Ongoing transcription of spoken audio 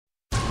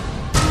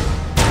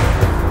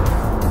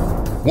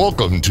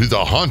Welcome to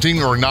the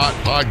Haunting or Not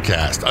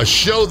podcast, a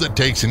show that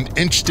takes an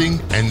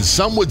interesting and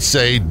some would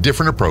say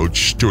different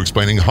approach to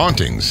explaining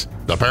hauntings,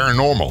 the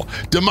paranormal,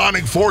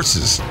 demonic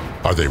forces.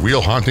 Are they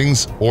real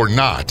hauntings or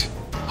not?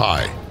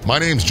 Hi, my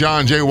name's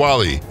John J.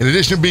 Wiley. In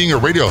addition to being a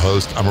radio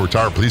host, I'm a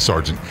retired police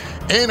sergeant,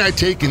 and I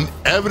take an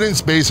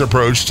evidence-based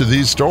approach to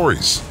these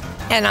stories.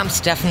 And I'm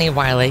Stephanie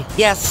Wiley.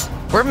 Yes,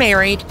 we're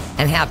married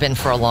and have been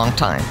for a long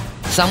time.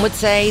 Some would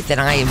say that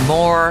I am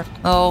more,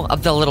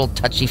 of the little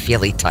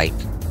touchy-feely type.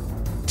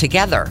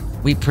 Together,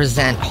 we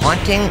present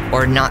haunting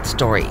or not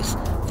stories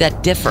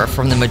that differ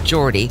from the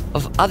majority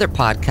of other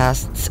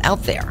podcasts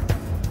out there.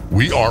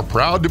 We are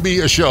proud to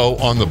be a show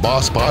on the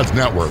Boss Pods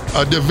Network,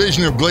 a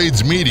division of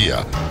Glades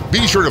Media.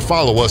 Be sure to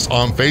follow us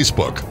on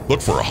Facebook.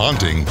 Look for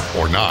Haunting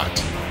or Not.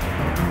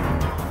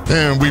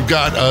 And we've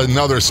got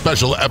another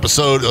special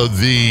episode of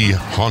the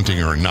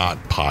Haunting or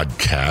Not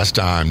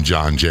podcast. I'm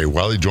John J.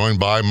 Wiley, joined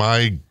by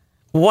my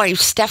wife,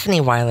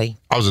 Stephanie Wiley.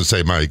 I was going to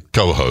say my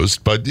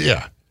co-host, but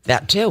yeah.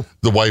 That too.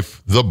 The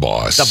wife, the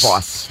boss. The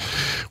boss.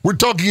 We're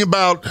talking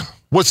about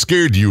what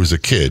scared you as a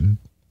kid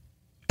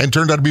and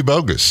turned out to be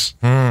bogus.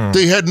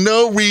 They had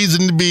no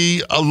reason to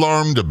be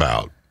alarmed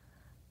about.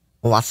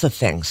 Lots of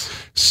things.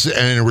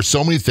 And there were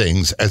so many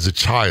things as a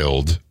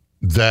child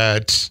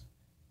that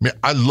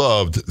I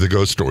loved the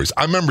ghost stories.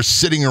 I remember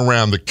sitting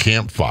around the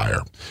campfire,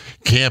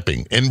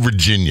 camping in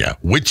Virginia.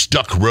 Witch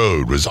Duck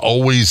Road was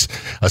always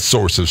a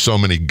source of so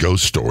many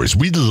ghost stories.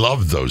 We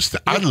loved those.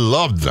 I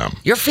loved them.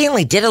 Your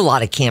family did a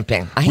lot of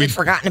camping. I had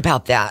forgotten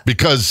about that.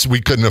 Because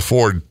we couldn't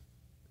afford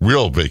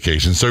real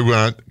vacations, so we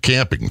went on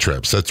camping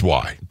trips. That's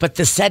why. But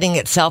the setting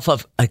itself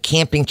of a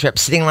camping trip,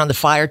 sitting around the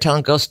fire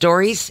telling ghost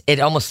stories, it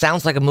almost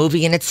sounds like a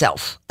movie in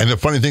itself. And the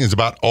funny thing is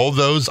about all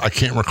those, I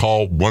can't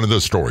recall one of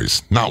those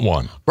stories. Not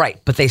one.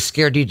 Right, but they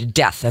scared you to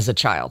death as a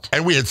child.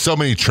 And we had so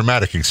many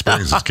traumatic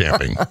experiences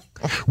camping.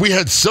 We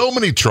had so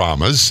many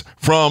traumas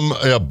from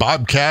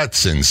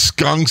bobcats and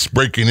skunks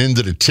breaking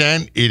into the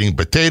tent, eating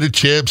potato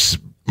chips,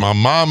 my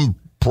mom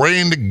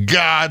praying to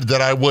God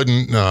that I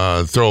wouldn't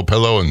throw a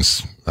pillow and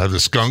have the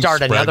skunk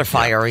start another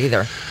fire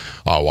either.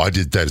 Oh, I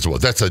did that as well.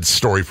 That's a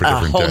story for a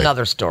different day. A whole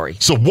nother story.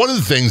 So one of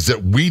the things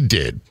that we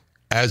did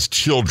as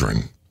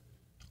children,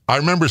 I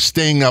remember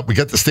staying up. We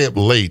got to stay up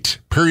late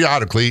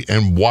periodically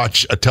and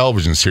watch a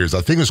television series.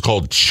 I think it was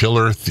called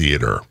Chiller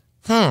Theater.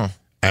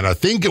 And I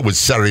think it was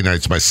Saturday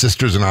nights. My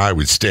sisters and I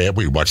would stay up.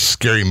 We'd watch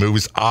scary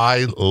movies.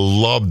 I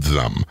loved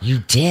them. You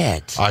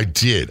did? I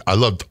did. I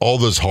loved all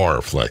those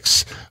horror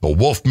flicks. The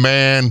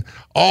Wolfman,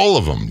 all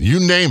of them. You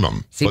name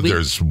them. But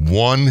there's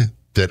one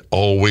that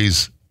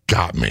always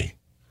got me.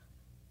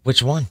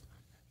 Which one?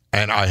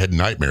 And I had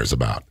nightmares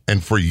about.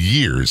 And for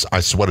years, I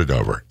sweated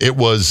over. It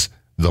was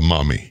The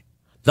Mummy.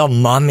 The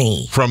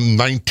Mummy. From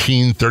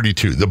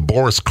 1932. The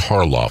Boris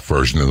Karloff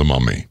version of The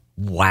Mummy.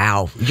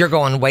 Wow. You're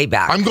going way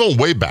back. I'm going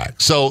way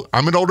back. So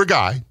I'm an older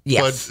guy.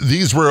 Yes. But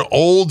these were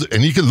old,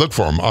 and you can look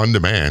for them on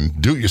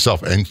demand. Do it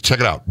yourself and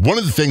check it out. One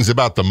of the things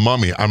about The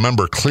Mummy I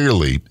remember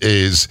clearly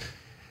is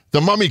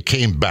The Mummy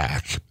came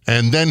back,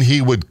 and then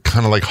he would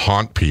kind of like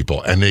haunt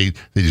people, and they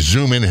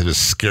zoom in and hit a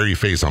scary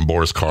face on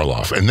Boris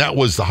Karloff. And that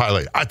was the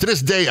highlight. To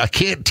this day, I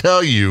can't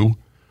tell you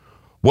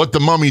what The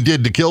Mummy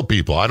did to kill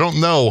people. I don't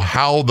know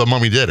how The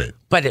Mummy did it.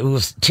 But it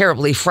was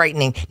terribly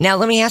frightening. Now,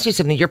 let me ask you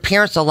something. Your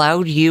parents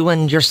allowed you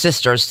and your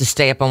sisters to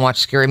stay up and watch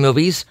scary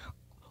movies?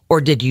 Or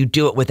did you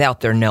do it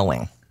without their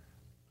knowing?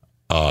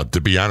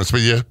 To be honest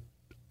with you,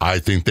 I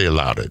think they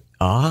allowed it.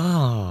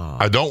 Oh.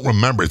 I don't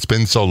remember. It's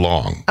been so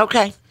long.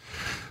 Okay.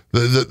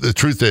 The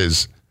truth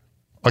is,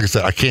 like I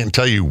said, I can't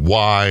tell you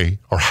why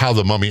or how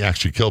The Mummy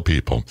actually killed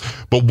people.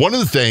 But one of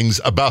the things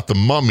about The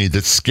Mummy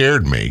that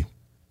scared me,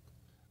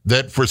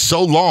 that for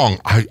so long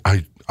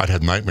I'd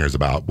had nightmares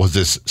about, was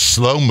this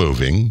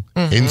slow-moving,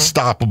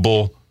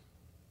 unstoppable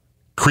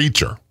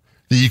creature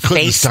that you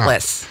couldn't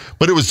Faceless. stop.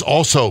 But it was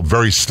also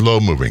very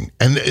slow-moving.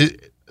 And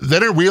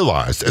then I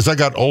realized, as I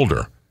got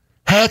older,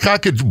 heck, I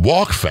could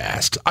walk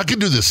fast. I could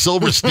do the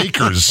silver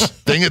sneakers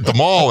thing at the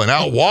mall and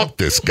outwalk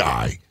this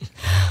guy.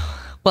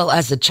 Well,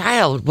 as a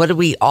child, what do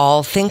we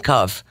all think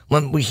of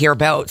when we hear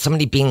about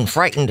somebody being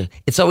frightened?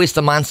 It's always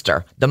the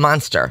monster. The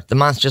monster. The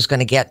monster's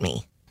going to get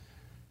me.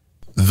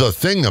 The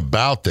thing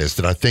about this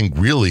that I think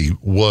really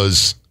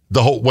was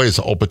the whole way it's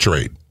all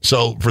portrayed.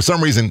 So for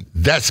some reason,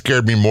 that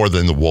scared me more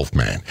than the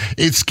Wolfman.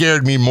 It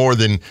scared me more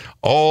than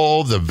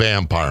all the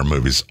vampire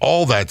movies,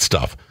 all that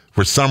stuff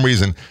for some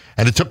reason.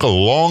 And it took a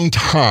long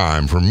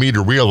time for me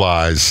to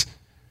realize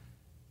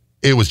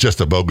it was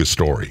just a bogus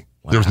story.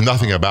 Wow. There was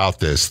nothing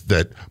about this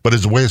but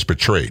it's the way it's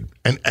portrayed.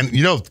 And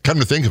you know, come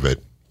to think of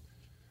it,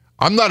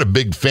 I'm not a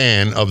big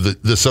fan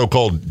of the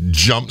so-called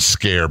jump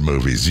scare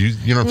movies.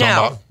 You know what I'm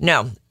talking about?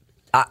 No.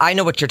 I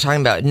know what you're talking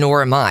about,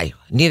 nor am I.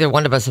 Neither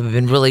one of us have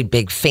been really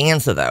big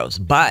fans of those.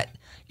 But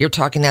you're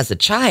talking as a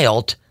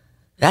child,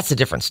 that's a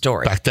different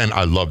story. Back then,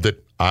 I loved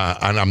it.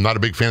 And I'm not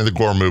a big fan of the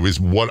gore movies.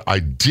 What I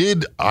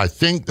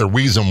think the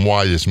reason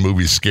why this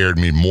movie scared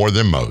me more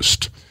than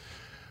most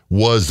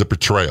was the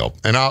portrayal.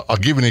 And I'll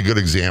give you a good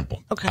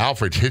example. Okay.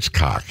 Alfred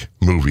Hitchcock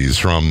movies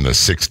from the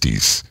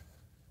 60s.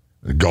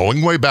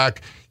 going way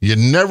back, you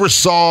never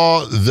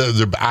saw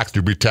the act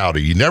of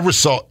brutality. You never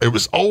saw, it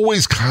was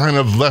always kind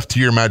of left to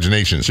your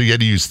imagination. So you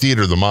had to use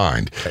theater of the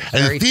mind.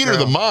 And the theater of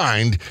the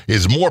mind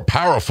is more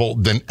powerful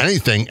than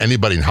anything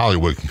anybody in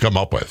Hollywood can come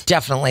up with.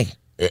 Definitely.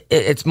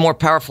 It's more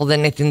powerful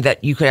than anything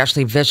that you could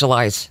actually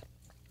visualize.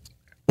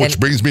 Which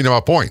brings me to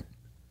my point.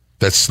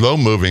 That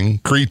slow-moving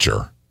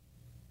creature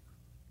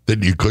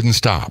that you couldn't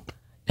stop.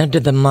 Now,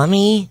 did the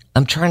Mummy,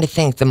 I'm trying to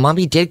think, the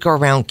Mummy did go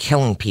around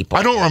killing people.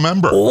 I don't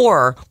remember.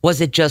 Or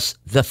was it just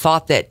the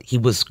thought that he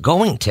was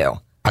going to?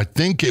 I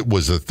think it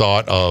was the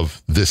thought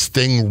of this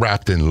thing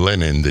wrapped in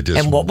linen that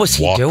just and what was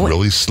he walked doing?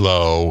 Really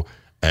slow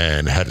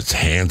and had its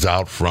hands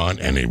out front,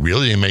 and it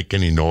really didn't make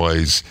any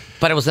noise.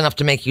 But it was enough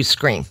to make you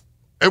scream.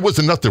 It was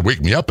enough to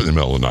wake me up in the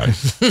middle of the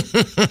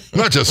night.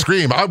 Not just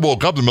scream. I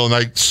woke up in the middle of the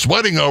night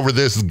sweating over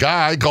this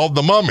guy called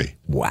the Mummy.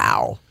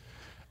 Wow.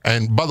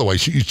 And by the way,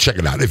 you check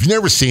it out. If you've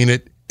never seen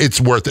it,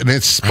 it's worth it. And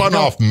it's spun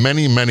off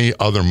many, many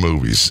other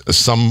movies,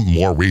 some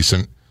more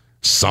recent,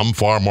 some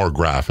far more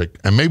graphic.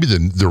 And maybe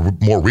the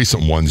more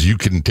recent ones, you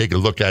can take a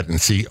look at and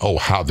see,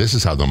 this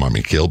is how the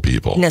Mummy killed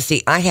people. Now,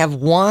 see, I have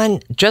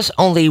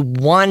only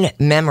one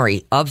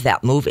memory of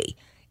that movie.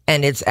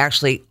 And it's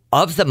actually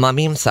of the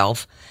Mummy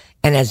himself.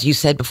 And as you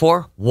said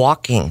before,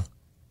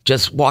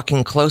 just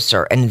walking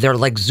closer. And they're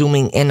like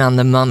zooming in on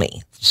the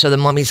Mummy. So the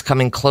Mummy's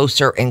coming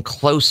closer and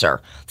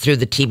closer through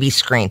the TV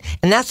screen.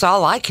 And that's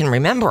all I can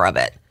remember of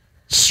it.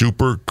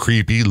 Super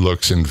creepy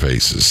looks and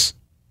faces.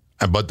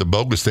 But the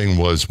bogus thing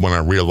was when I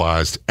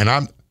realized,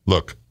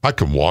 I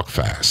can walk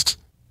fast.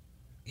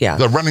 Yeah.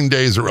 The running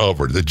days are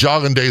over. The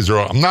jogging days are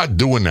over. I'm not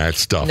doing that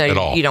stuff at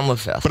all. You don't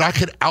move fast. But I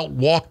could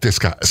outwalk this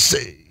guy.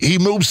 He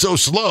moves so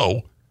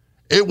slow,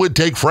 it would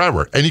take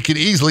forever. And you could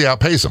easily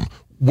outpace him.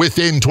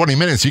 Within 20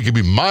 minutes, you could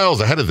be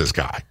miles ahead of this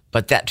guy.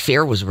 But that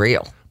fear was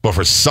real. But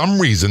for some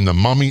reason, the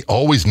Mummy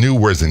always knew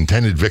where his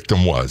intended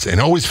victim was and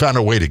always found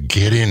a way to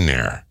get in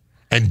there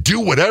and do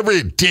whatever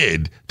it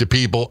did to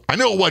people. I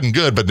know it wasn't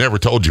good, but never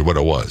told you what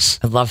it was.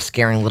 I love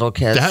scaring little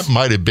kids. That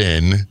might have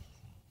been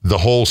the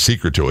whole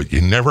secret to it.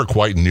 You never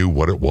quite knew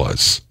what it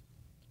was.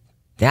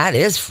 That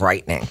is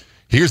frightening.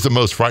 Here's the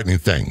most frightening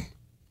thing.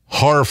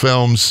 Horror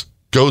films,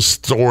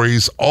 ghost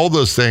stories, all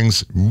those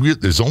things,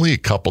 there's only a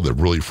couple that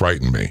really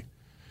frighten me.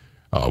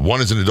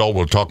 One is an adult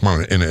we'll talk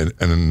about in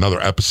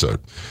another episode.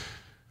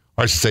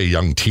 I should say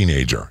young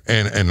teenager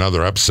in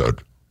another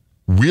episode.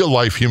 Real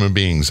life human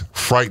beings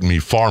frighten me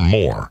far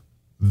more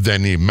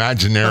than the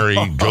imaginary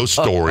ghost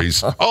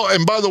stories. Oh,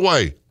 and by the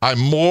way, I'm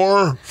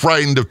more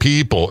frightened of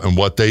people and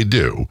what they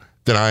do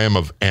than I am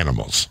of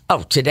animals.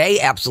 Oh, today,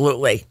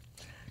 absolutely.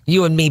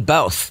 You and me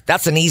both.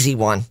 That's an easy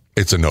one.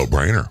 It's a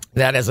no-brainer.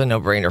 That is a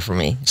no-brainer for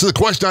me. So the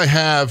question I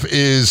have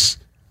is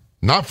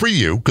not for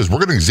you, because we're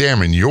going to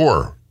examine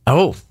your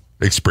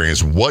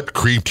experience. What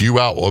creeped you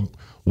out?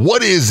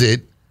 What is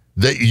it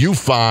that you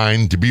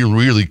find to be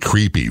really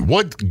creepy?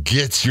 What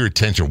gets your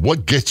attention?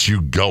 What gets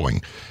you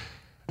going?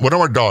 One of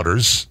our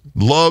daughters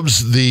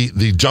loves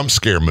the jump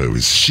scare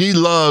movies. She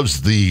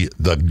loves the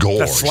gore.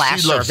 The slasher.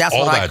 She loves That's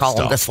all what that I call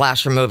stuff. them, the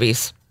slasher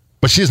movies.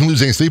 But she doesn't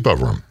lose any sleep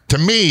over them. To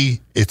me,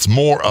 it's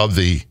more of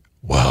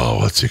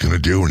what's he going to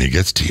do when he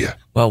gets to you?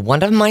 Well,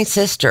 one of my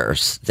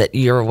sisters that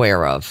you're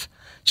aware of,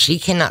 she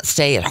cannot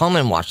stay at home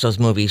and watch those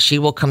movies. She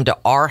will come to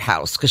our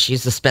house because she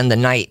used to spend the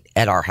night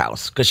at our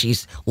house because she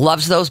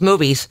loves those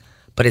movies,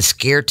 but is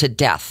scared to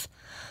death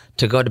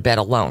to go to bed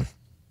alone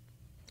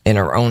in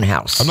her own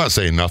house. I'm not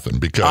saying nothing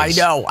because I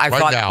know. I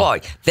thought, now,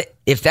 boy,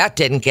 if that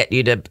didn't get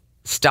you to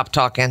stop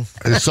talking.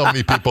 There's so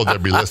many people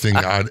that be listening,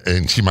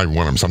 and she might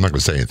want them, so I'm not going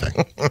to say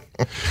anything.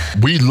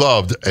 We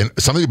loved, and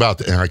something about,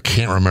 and I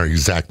can't remember the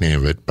exact name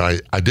of it,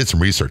 but I did some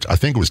research. I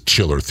think it was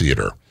Chiller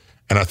Theater.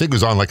 And I think it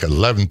was on like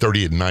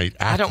 11:30 at night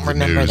after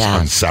the news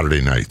on Saturday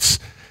nights.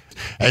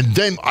 And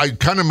then I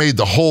kind of made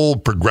the whole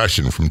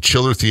progression from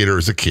Chiller Theater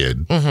as a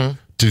kid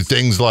to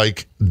things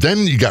like,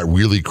 then you got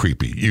really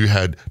creepy. You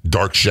had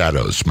Dark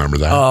Shadows. Remember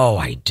that? Oh,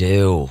 I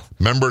do.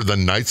 Remember The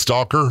Night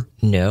Stalker?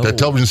 No. That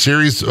television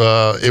series,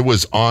 it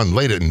was on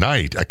late at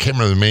night. I can't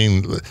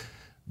remember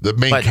the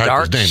main character's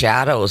Dark name.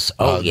 Shadows.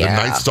 Oh, The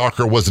Night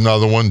Stalker was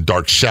another one.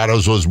 Dark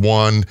Shadows was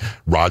one.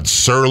 Rod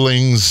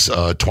Serling's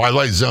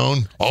Twilight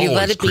Zone. You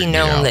let it be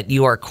known that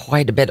you are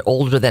quite a bit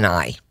older than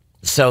I.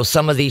 So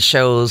some of these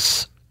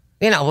shows,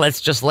 let's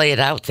just lay it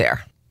out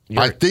there.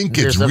 I think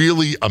it's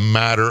really a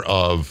matter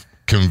of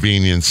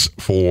convenience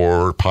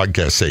for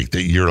podcast sake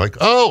that you're like,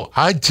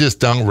 I just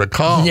don't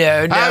recall.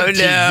 I'm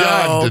too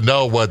young to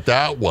know what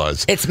that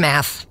was. It's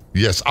math.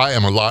 Yes, I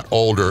am a lot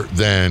older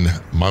than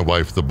my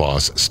wife, the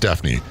boss,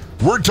 Stephanie.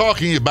 We're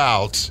talking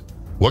about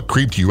what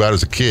creeped you out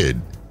as a kid,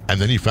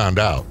 and then you found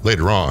out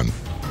later on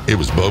it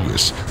was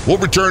bogus. We'll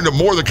return to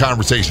more of the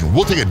conversation.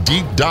 We'll take a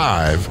deep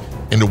dive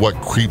into what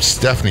creeped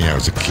Stephanie out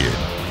as a kid.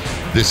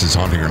 This is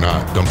Haunting or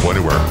Not. Don't go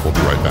anywhere. We'll be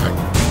right back.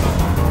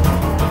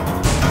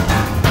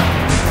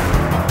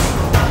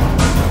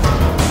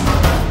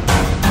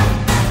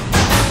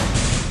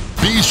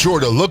 Be sure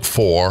to look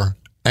for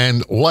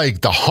and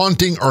like the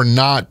Haunting or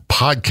Not podcast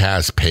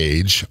podcast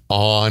page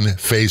on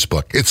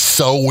Facebook. It's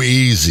so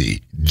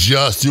easy.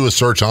 Just do a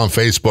search on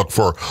Facebook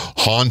for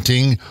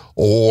Haunting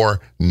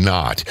or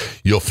Not.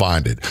 You'll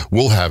find it.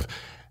 We'll have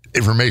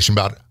information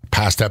about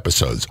past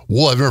episodes.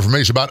 We'll have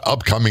information about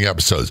upcoming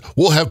episodes.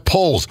 We'll have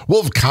polls.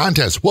 We'll have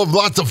contests. We'll have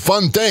lots of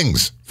fun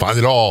things. Find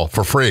it all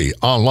for free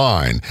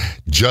online.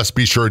 Just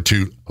be sure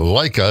to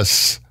like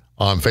us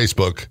on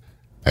Facebook.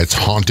 It's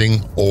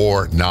Haunting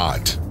or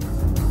Not.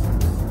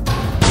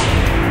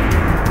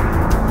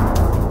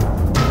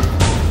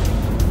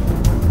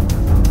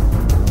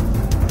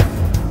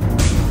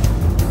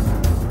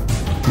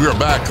 We are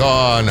back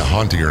on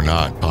Haunting or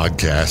Not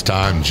podcast.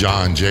 I'm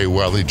John J.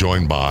 Welly,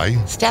 joined by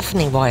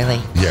Stephanie Wiley.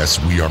 Yes,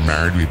 we are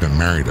married. We've been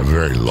married a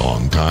very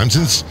long time,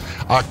 since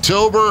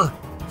October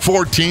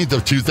 14th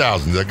of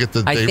 2000. Did I get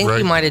the date right? I think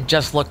you might have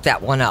just looked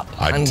that one up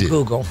on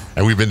Google.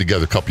 And we've been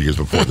together a couple years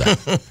before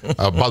that.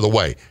 By the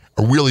way,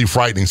 a really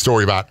frightening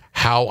story about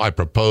how I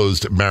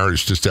proposed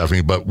marriage to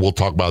Stephanie, but we'll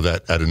talk about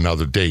that at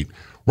another date.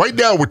 Right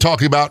now, we're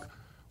talking about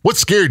what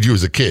scared you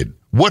as a kid.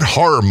 What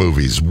horror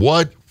movies,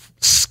 what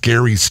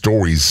scary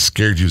stories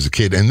scared you as a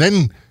kid? And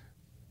then,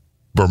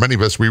 for many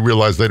of us, we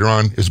realized later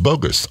on, it's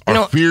bogus.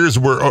 Our fears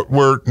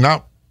were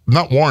not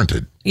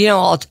warranted. You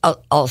know,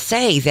 I'll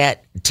say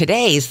that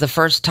today is the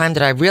first time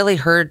that I really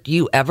heard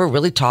you ever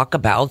really talk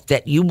about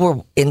that you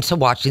were into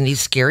watching these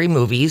scary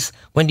movies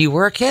when you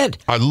were a kid.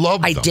 I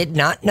love them. I did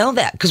not know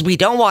that, because we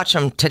don't watch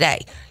them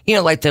today. You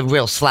know, like the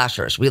real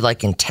slashers. We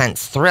like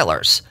intense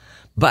thrillers.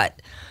 But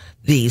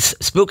these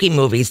spooky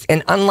movies,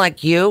 and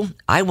unlike you,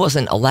 I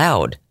wasn't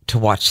allowed to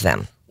watch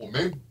them.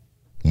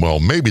 Well,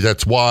 maybe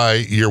that's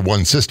why your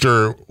one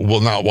sister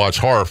will not watch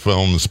horror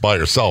films by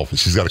herself.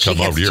 She's got to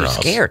come over to your house.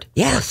 She's scared.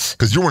 Yes.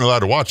 Because you weren't allowed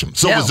to watch them.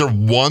 So was there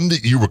one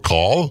that you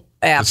recall?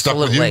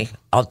 Absolutely.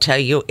 I'll tell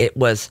you, it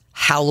was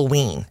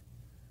Halloween.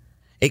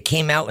 It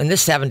came out in the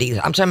 70s.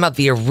 I'm talking about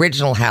the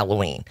original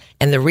Halloween.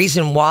 And the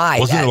reason why...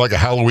 Wasn't there like a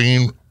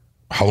Halloween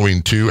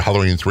 2,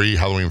 Halloween 3,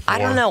 Halloween 4? I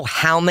don't know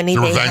how many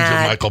the they Revenge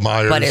had. of Michael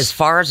Myers. But as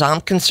far as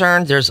I'm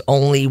concerned, there's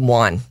only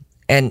one.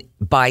 And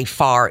by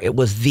far, it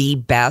was the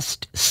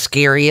best,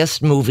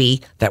 scariest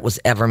movie that was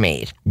ever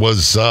made.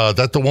 Was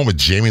that the one with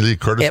Jamie Lee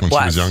Curtis she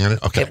was young in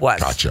it? Okay, it was.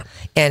 Gotcha.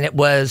 And it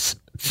was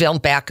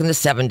filmed back in the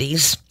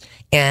 70s.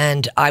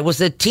 And I was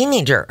a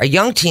teenager, a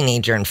young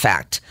teenager, in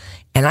fact.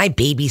 And I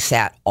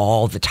babysat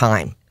all the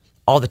time.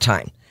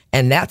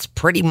 And that's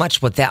pretty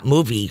much what that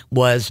movie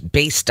was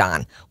based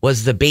on,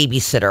 was the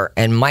babysitter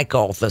and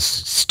Michael, the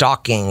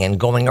stalking and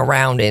going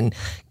around and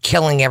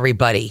killing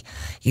everybody.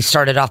 He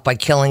started off by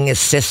killing his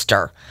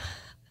sister.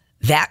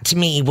 That, to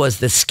me, was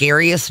the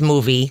scariest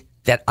movie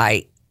that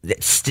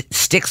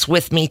sticks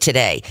with me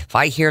today. If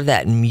I hear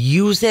that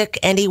music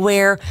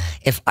anywhere,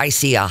 if I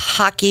see a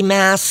hockey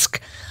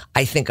mask,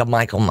 I think of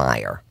Michael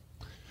Myers.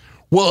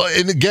 Well,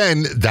 and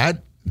again,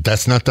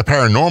 that's not the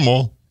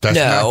paranormal.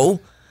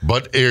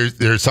 But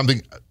there's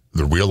something,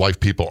 the real life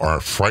people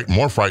are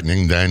more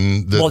frightening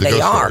than the ghost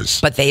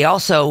stories. But they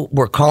also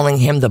were calling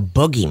him the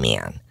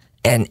boogeyman.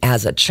 And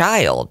as a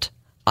child,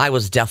 I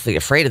was deathly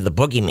afraid of the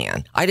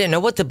boogeyman. I didn't know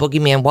what the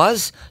boogeyman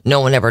was. No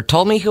one ever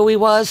told me who he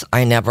was.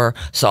 I never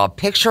saw a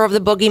picture of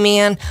the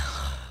boogeyman.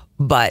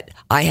 But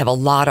I have a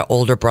lot of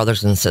older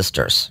brothers and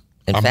sisters.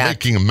 I'm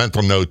making a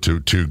mental note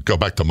to go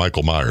back to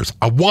Michael Myers.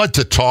 I want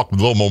to talk a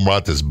little more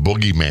about this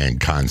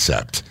boogeyman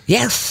concept.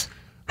 Yes.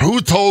 Who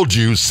told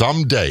you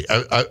someday,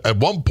 at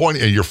one point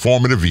in your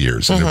formative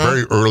years, in the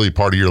very early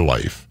part of your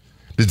life,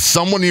 did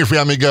someone in your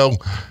family go,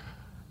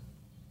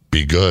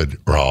 be good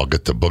or I'll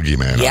get the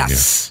boogeyman on you?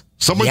 Yes.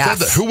 Someone said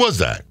that. Who was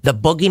that? The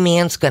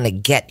boogeyman's going to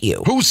get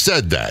you. Who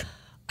said that?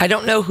 I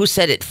don't know who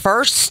said it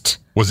first.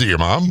 Was it your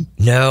mom?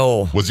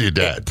 No. Was it your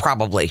dad?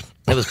 Probably.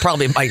 It was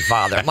probably my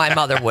father. My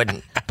mother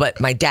wouldn't.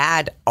 But my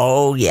dad,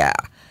 oh yeah.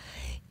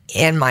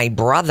 And my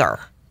brother.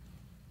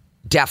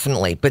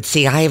 Definitely. But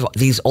see, I have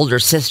these older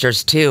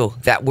sisters, too,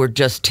 that were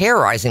just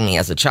terrorizing me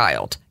as a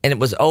child. And it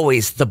was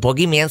always, the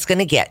boogeyman's going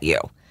to get you.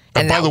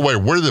 And by the way,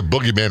 where did the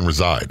boogeyman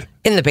reside?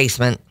 In the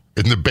basement.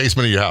 In the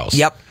basement of your house?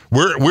 Yep.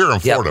 We're in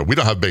Florida. Yep. We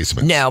don't have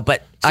basements. No,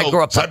 but I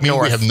grew up up north. Does that mean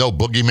we have no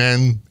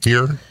boogeyman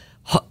here?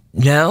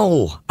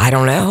 No, I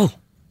don't know.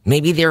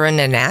 Maybe they're in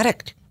an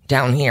attic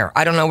down here.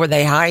 I don't know where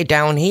they hide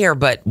down here,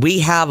 but we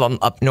have them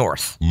up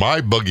north.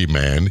 My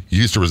boogeyman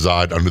used to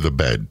reside under the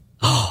bed.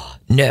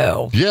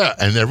 No. Yeah,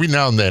 and every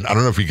now and then, I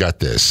don't know if you got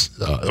this,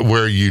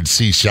 where you'd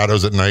see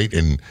shadows at night,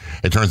 and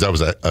it turns out it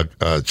was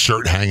a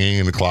shirt hanging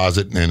in the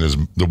closet, and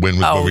the wind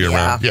was moving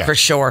around. Yeah, for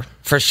sure.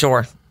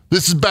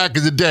 This is back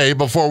in the day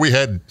before we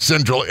had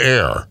central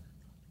air,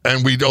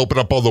 and we'd open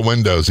up all the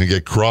windows and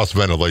get cross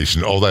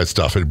ventilation, all that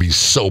stuff. It'd be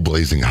so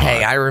blazing hot.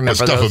 Hey, I remember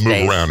stuff those would move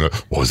days. around.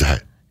 What was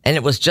that? And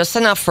it was just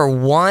enough for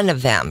one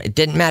of them. It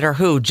didn't matter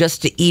who,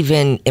 just to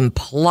even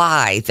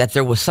imply that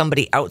there was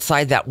somebody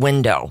outside that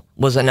window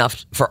was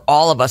enough for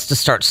all of us to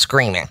start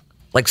screaming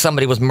like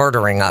somebody was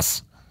murdering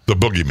us. The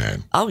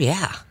boogeyman. Oh,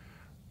 yeah.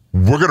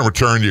 We're going to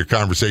return to your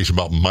conversation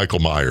about Michael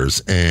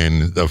Myers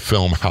and the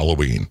film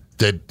Halloween.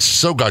 that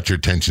so got your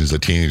attention as a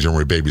teenager when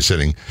we were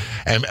babysitting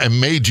and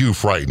made you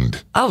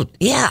frightened? Oh,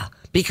 yeah.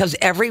 Because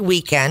every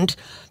weekend,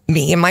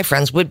 me and my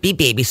friends would be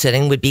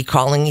babysitting, would be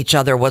calling each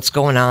other what's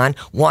going on.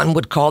 One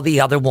would call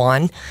the other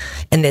one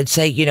and they'd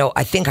say,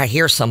 I think I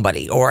hear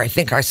somebody, or I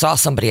think I saw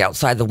somebody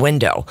outside the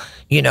window,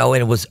 and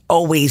it was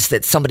always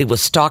that somebody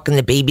was stalking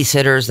the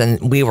babysitters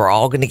and we were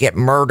all going to get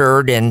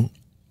murdered. And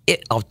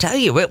I'll tell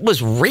you, it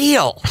was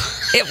real.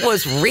 It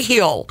was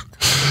real.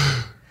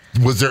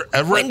 Was there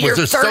ever... When you're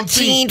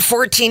 13,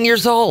 14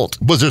 years old.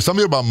 Was there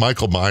something about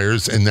Michael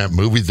Myers in that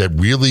movie that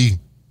really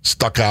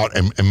stuck out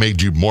and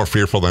made you more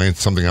fearful than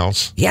something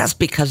else? Yes,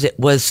 because it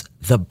was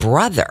the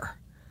brother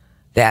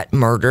that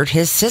murdered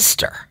his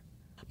sister.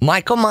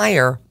 Michael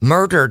Myers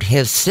murdered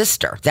his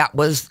sister. That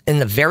was in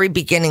the very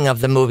beginning of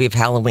the movie of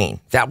Halloween.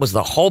 That was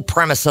the whole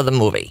premise of the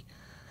movie.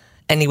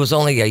 And he was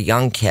only a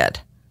young kid.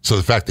 So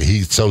the fact that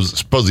he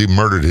supposedly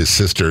murdered his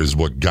sister is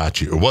what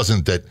got you. It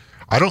wasn't that...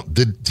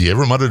 Did he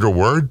ever mutter a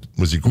word?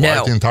 Was he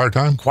quiet the entire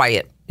time?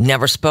 Quiet.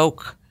 Never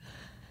spoke.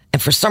 And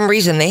for some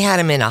reason, they had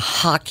him in a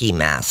hockey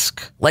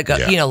mask, like the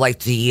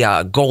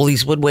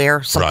goalies would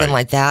wear, something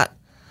like that.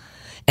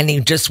 And he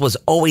just was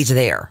always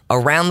there,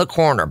 around the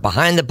corner,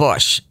 behind the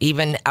bush,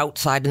 even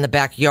outside in the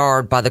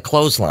backyard by the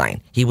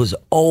clothesline. He was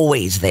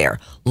always there,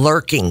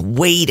 lurking,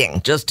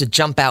 waiting, just to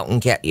jump out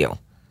and get you.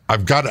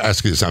 I've got to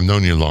ask you this. I've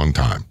known you a long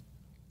time.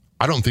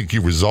 I don't think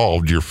you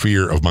resolved your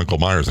fear of Michael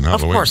Myers in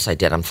Halloween. Of course I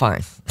did. I'm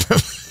fine.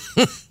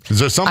 Is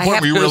there some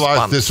point where you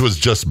realized this was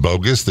just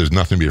bogus? There's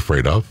nothing to be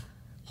afraid of?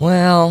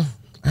 Well,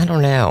 I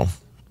don't know.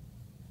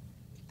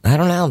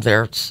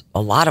 There's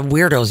a lot of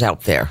weirdos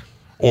out there.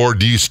 Or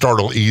do you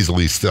startle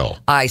easily still?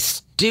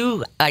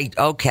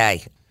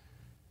 Okay.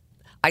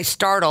 I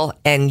startle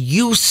and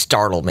you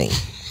startle me.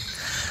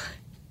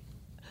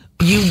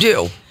 You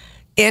do.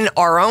 In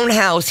our own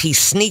house, he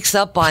sneaks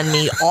up on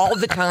me all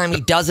the time. He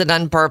does it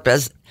on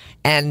purpose.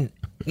 And,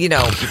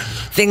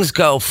 things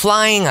go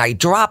flying. I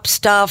drop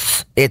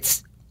stuff.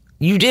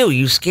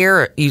 You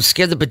scare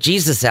the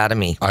bejesus out of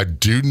me. I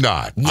do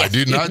not. Yes, I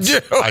do not.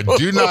 You do. I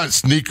do not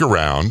sneak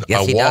around.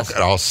 Yes, I walk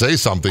and I'll say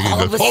something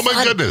and go, oh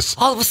my goodness.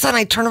 All of a sudden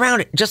I turn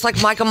around just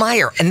like Michael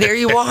Myers and there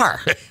you are.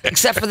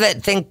 Except for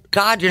that, thank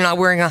God you're not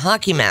wearing a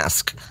hockey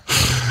mask.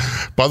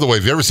 By the way,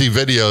 if you ever see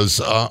videos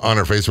on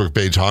our Facebook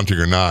page, Haunting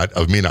or Not,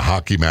 of me in a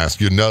hockey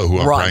mask, you know who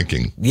I'm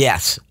pranking.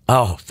 Yes.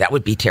 Oh, that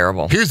would be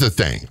terrible. Here's the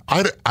thing.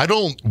 I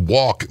don't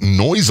walk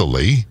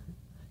noisily.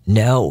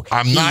 No.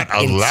 I'm not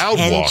a loud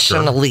walker.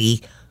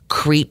 Intentionally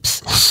creeps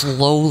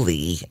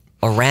slowly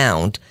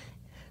around.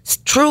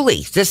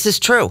 Truly, this is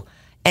true.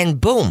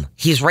 And boom,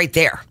 he's right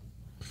there.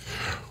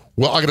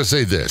 Well, I got to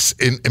say this.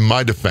 In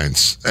my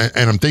defense,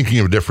 and I'm thinking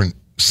of a different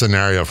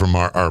scenario from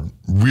our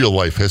real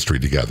life history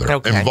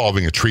together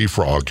involving a tree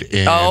frog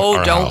in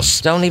our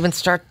house. Don't even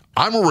start.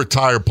 I'm a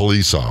retired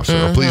police officer,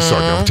 a police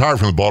sergeant. I'm retired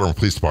from the Baltimore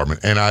Police Department,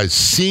 and I've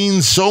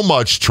seen so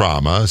much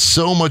trauma,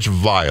 so much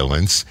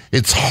violence,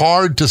 it's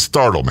hard to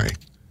startle me.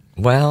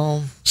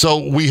 Well.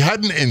 So we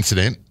had an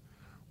incident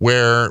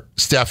where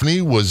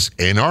Stephanie was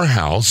in our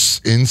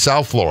house in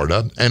South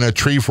Florida, and a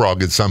tree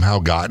frog had somehow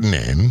gotten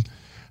in.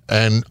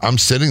 And I'm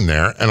sitting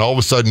there, and all of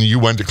a sudden you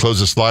went to close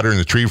the slider, and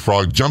the tree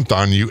frog jumped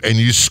on you, and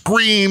you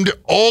screamed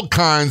all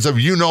kinds of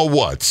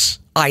you-know-whats.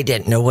 I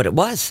didn't know what it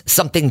was.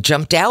 Something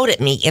jumped out at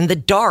me in the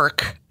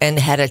dark and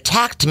had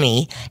attacked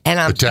me, and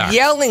I'm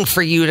yelling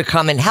for you to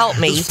come and help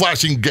me. Just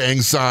flashing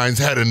gang signs,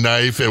 had a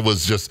knife. It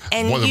was just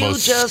one of the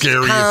most scariest. And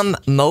you just come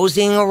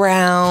moseying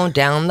around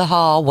down the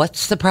hall.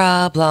 What's the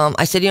problem?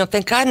 I said,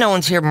 thank God no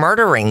one's here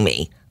murdering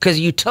me, because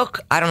you took,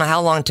 I don't know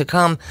how long to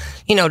come,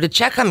 to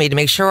check on me to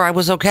make sure I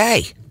was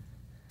okay.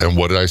 And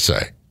what did I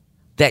say?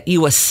 That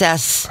you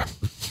assess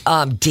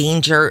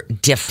danger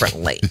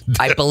differently.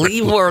 I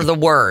believe were the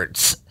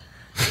words.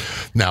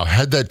 Now,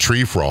 had that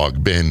tree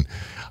frog been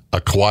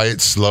a quiet,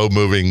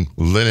 slow-moving,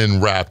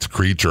 linen-wrapped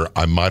creature,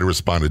 I might have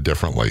responded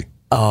differently.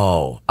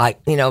 Oh, now I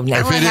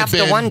have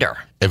to wonder.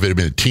 If it had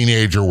been a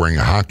teenager wearing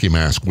a hockey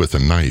mask with a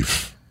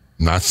knife,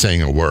 not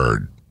saying a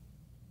word.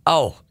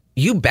 Oh,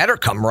 you better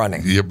come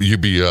running.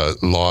 You'd be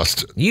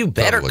lost. You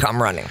better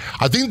come running.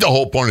 I think the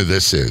whole point of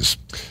this is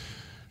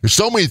there's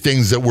so many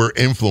things that we're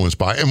influenced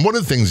by. And one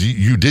of the things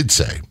you did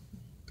say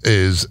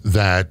is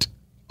that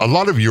a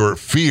lot of your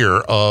fear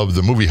of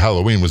the movie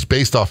Halloween was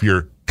based off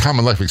your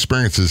common life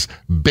experiences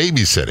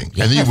babysitting.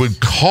 Yes. And you would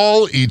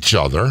call each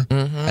other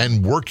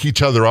and work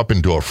each other up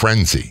into a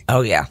frenzy.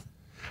 Oh, yeah.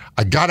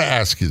 I got to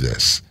ask you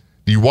this.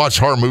 Do you watch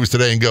horror movies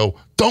today and go,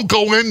 don't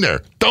go in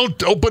there.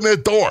 Don't open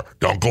that door.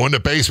 Don't go in the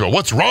basement.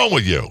 What's wrong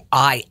with you?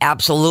 I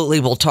absolutely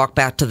will talk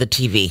back to the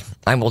TV.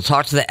 I will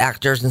talk to the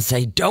actors and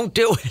say, don't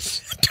do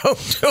it.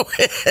 Don't do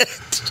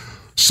it.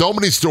 So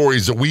many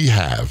stories that we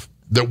have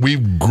that we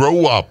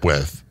grow up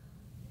with.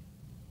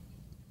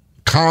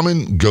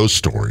 Common ghost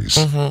stories.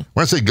 When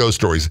I say ghost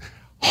stories,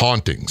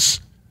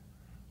 hauntings,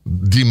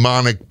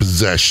 demonic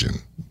possession,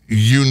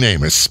 you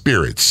name it,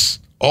 spirits,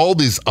 all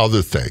these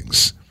other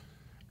things.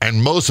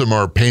 And most of them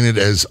are painted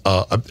as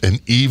an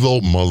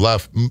evil, I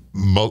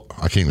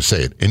can't even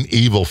say it, an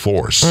evil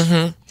force.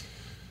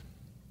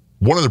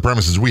 one of the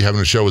premises we have in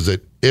the show is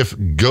that if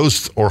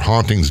ghosts or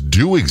hauntings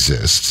do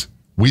exist,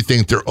 we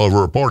think they're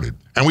overreported.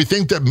 And we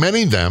think that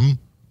many of them,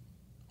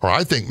 or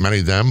I think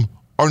many of them,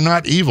 are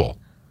not evil.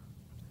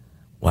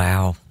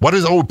 Wow.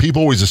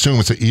 People always assume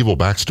it's an evil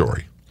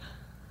backstory?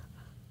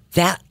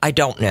 That I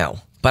don't know,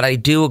 but I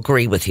do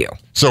agree with you.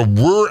 So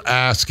we're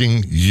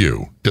asking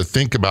you to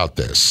think about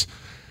this.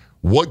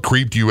 What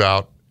creeped you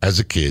out as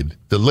a kid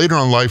that later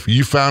in life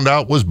you found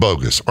out was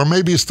bogus, or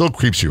maybe it still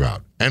creeps you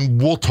out?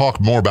 And we'll talk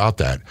more about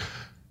that.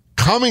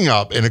 Coming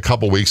up in a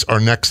couple weeks, our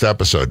next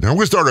episode. Now we're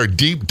going to start our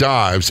deep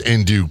dives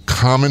into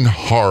common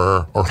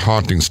horror or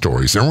haunting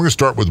stories. And we're going to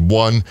start with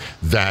one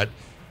that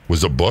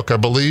was a book, I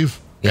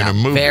believe, and a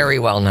movie. Very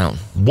well known.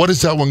 What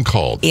is that one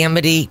called?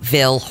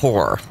 Amityville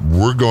Horror.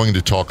 We're going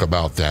to talk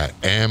about that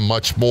and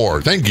much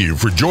more. Thank you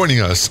for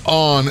joining us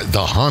on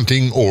the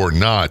Haunting or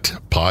Not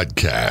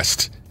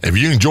podcast. If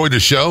you enjoyed the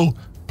show,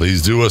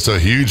 please do us a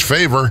huge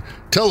favor.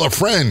 Tell a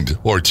friend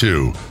or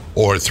two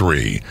or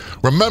three.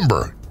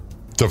 Remember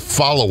to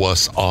follow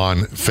us on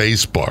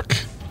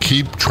Facebook.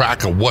 Keep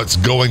track of what's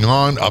going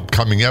on,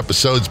 upcoming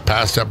episodes,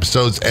 past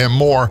episodes, and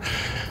more.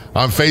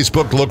 On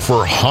Facebook, look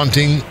for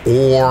Haunting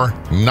or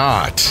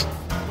Not.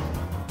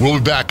 We'll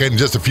be back in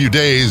just a few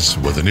days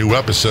with a new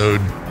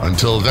episode.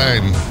 Until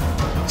then,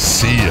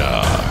 see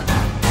ya.